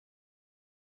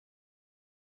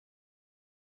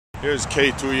Here's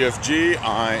K2EFG.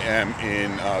 I am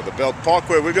in the Belt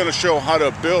Parkway. We're going to show how to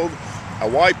build a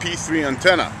YP3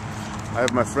 antenna. I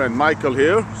have my friend Michael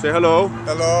here. Say hello.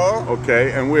 Hello.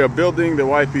 Okay, and we are building the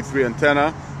YP3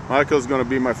 antenna. Michael's going to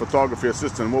be my photography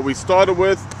assistant. What we started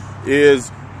with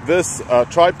is this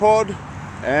tripod,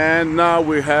 and now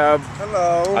we have...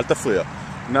 Hello.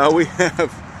 Now we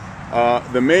have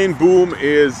the main boom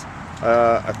is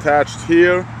attached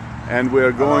here, and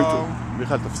we're going to...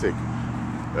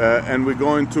 and we're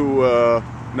going to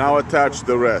now attach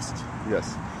the rest.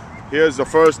 Yes. Here's the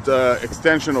first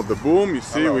extension of the boom. You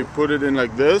see, we put it in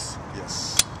like this.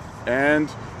 Yes. And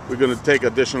we're going to take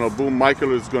additional boom.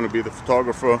 Michael is going to be the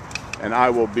photographer, and I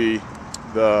will be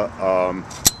the...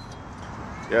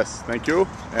 yes, thank you.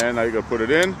 And I'm going to put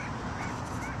it in.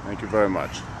 Thank you very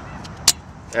much.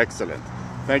 Excellent.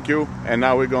 Thank you. And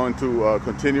now we're going to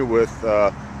continue with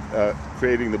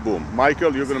creating the boom.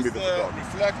 Michael, you're going to be the photographer.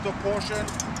 Reflector portion.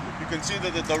 You can see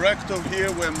that the director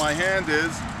here, where my hand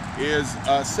is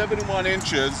 71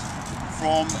 inches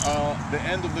from the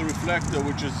end of the reflector,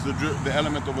 which is the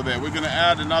element over there. We're going to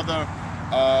add another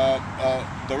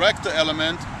director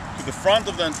element to the front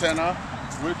of the antenna,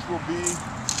 which will be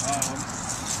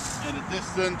at a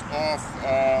distance of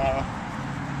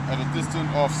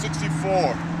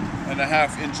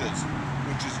 64.5 inches,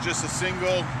 which is just a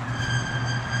single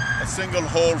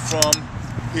hole from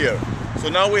here. So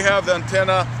now we have the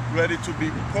antenna ready to be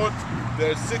put.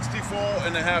 There's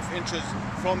 64.5 inches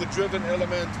from the driven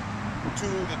element to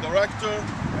the director,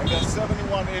 and then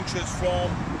 71 inches from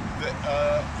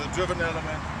the driven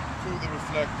element to the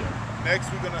reflector. Next,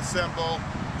 we're going to assemble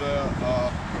the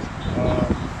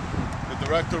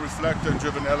director, reflector, and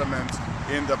driven elements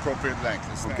in the appropriate length.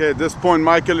 Okay, at this point,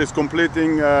 Michael is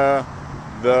completing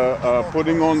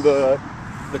putting on the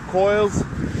coils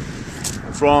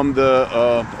from the.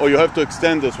 Oh, you have to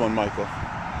extend this one, Michael.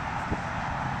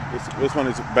 This one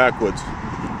is backwards.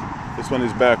 This one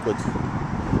is backwards.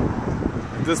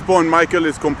 At this point, Michael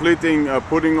is completing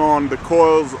putting on the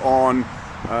coils on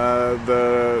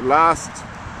the last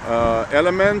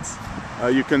element.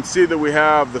 You can see that we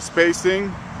have the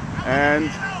spacing,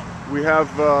 and we have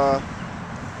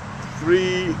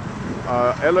three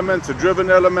elements: a driven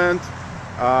element,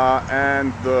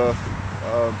 and the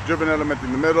driven element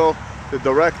in the middle, the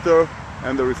director,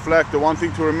 and the reflector. One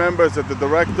thing to remember is that the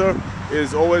director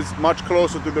is always much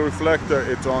closer to the reflector.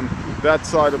 It's on that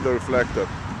side of the reflector.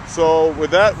 So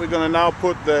with that, we're going to now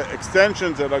put the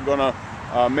extensions that are going to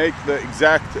make the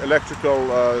exact electrical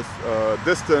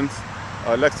distance,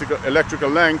 electrical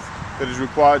length that is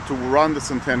required to run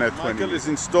this antenna at 20. Michael is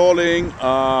installing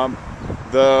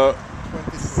the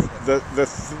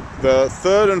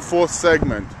third and fourth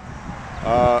segment.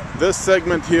 This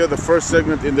segment here, the first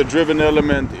segment in the driven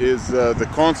element, is the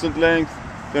constant length.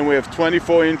 Then we have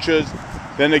 24 inches,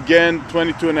 then again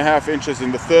 22.5 inches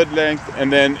in the third length,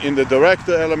 and then in the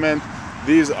director element,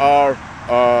 these are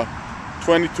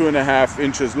 22.5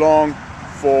 inches long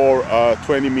for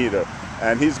 20 meter.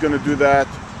 And he's going to do that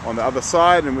on the other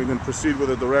side, and we're going to proceed with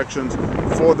the directions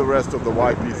for the rest of the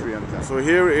YP3 antenna. So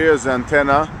here is the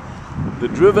antenna. The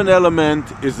driven element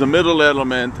is the middle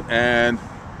element, and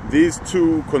these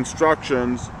two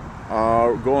constructions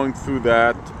are going through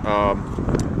that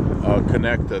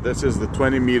connector. This is the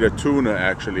 20 meter tuner,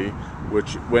 actually,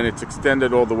 which when it's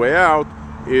extended all the way out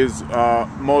is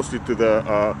mostly to the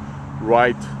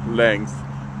right length.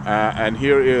 And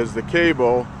here is the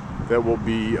cable that will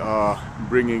be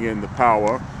bringing in the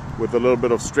power with a little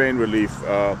bit of strain relief.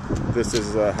 This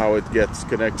is how it gets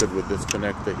connected with this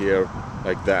connector here,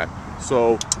 like that.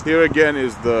 So here again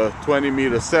is the 20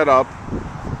 meter setup,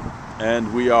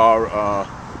 and we are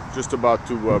just about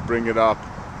to bring it up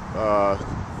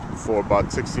for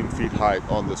about 16 feet height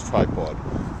on this tripod.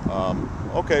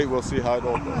 Okay, we'll see how it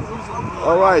all goes.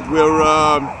 All right,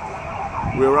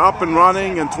 we're up and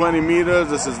running in 20 meters.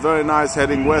 This is very nice,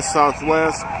 heading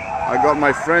west-southwest. I got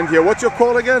my friend here. What's your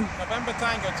call again? November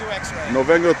Tango 2X.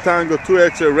 November Tango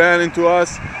 2X ran into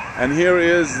us, and here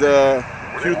is the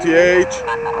QTH.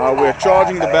 We're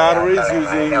charging the batteries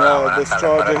using this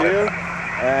charger here,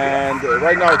 and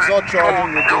right now it's not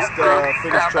charging. We just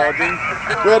finished charging.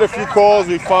 We had a few calls.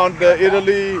 We found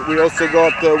Italy. We also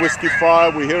got Whiskey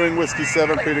 5. We're hearing Whiskey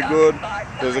 7 pretty good.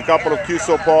 There's a couple of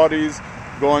QSO parties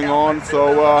going on,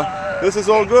 so this is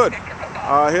all good.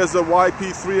 Here's the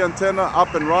YP3 antenna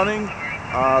up and running,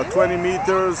 20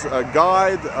 meters, a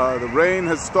guide. The rain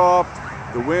has stopped,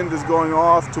 the wind is going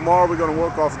off. Tomorrow we're going to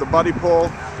work off the buddy pole.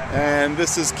 And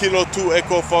this is Kilo 2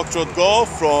 Echo Foxtrot Golf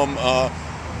from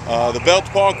the Belt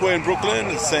Parkway in Brooklyn.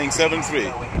 It's saying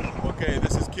 7-3. Okay,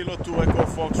 this is Kilo 2 Echo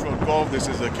Foxtrot Golf. This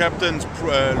is a captain's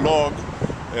log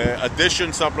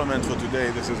addition supplement for today.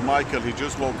 This is Michael. He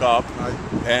just woke up,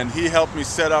 and he helped me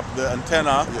set up the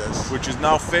antenna, which is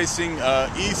now facing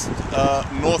east,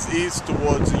 northeast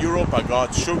towards Europe. I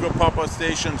got sugar papa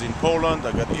stations in Poland.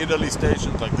 I got Italy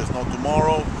stations like there's no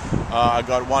tomorrow. I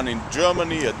got one in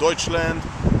Germany, at Deutschland,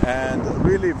 and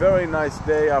really very nice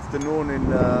day, afternoon in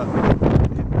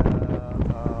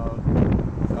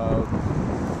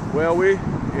where are we?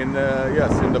 In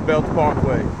yes, in the Belt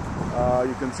Parkway.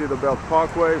 You can see the Belt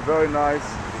Parkway, very nice.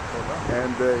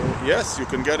 And yes, you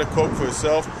can get a Coke for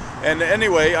yourself. And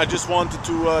anyway, I just wanted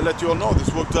to let you all know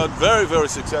this worked out very, very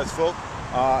successful.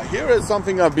 Here is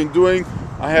something I've been doing.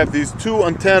 I have these two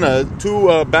antennas,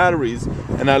 two batteries,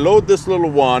 and I load this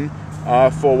little one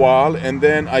for a while, and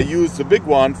then I use the big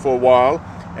one for a while.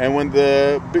 And when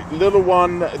the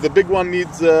big one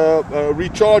needs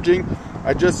recharging,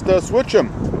 I just switch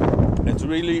them. It's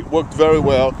really worked very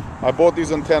well. I bought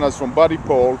these antennas from Buddy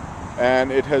Pole,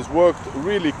 and it has worked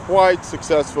really quite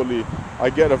successfully.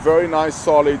 I get a very nice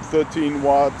solid 13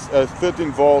 volts, and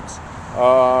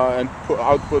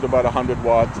output about 100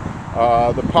 watts.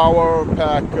 The power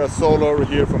pack solar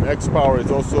here from X Power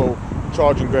is also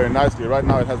charging very nicely. Right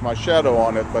now it has my shadow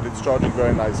on it, but it's charging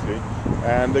very nicely.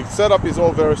 And the setup is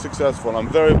all very successful. I'm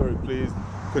very, very pleased.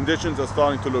 Conditions are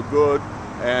starting to look good,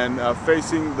 and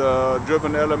facing the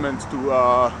driven elements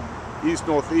to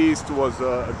east-northeast was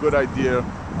a good idea.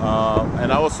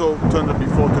 And I also turned it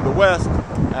before to the west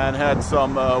and had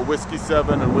some Whiskey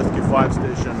 7 and Whiskey 5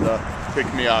 station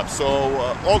pick me up. So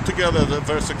altogether, a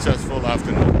very successful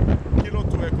afternoon. Kilo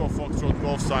 2 Echo Foxtrot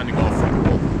Golf signing off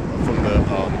from the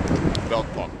Belt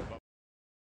Park.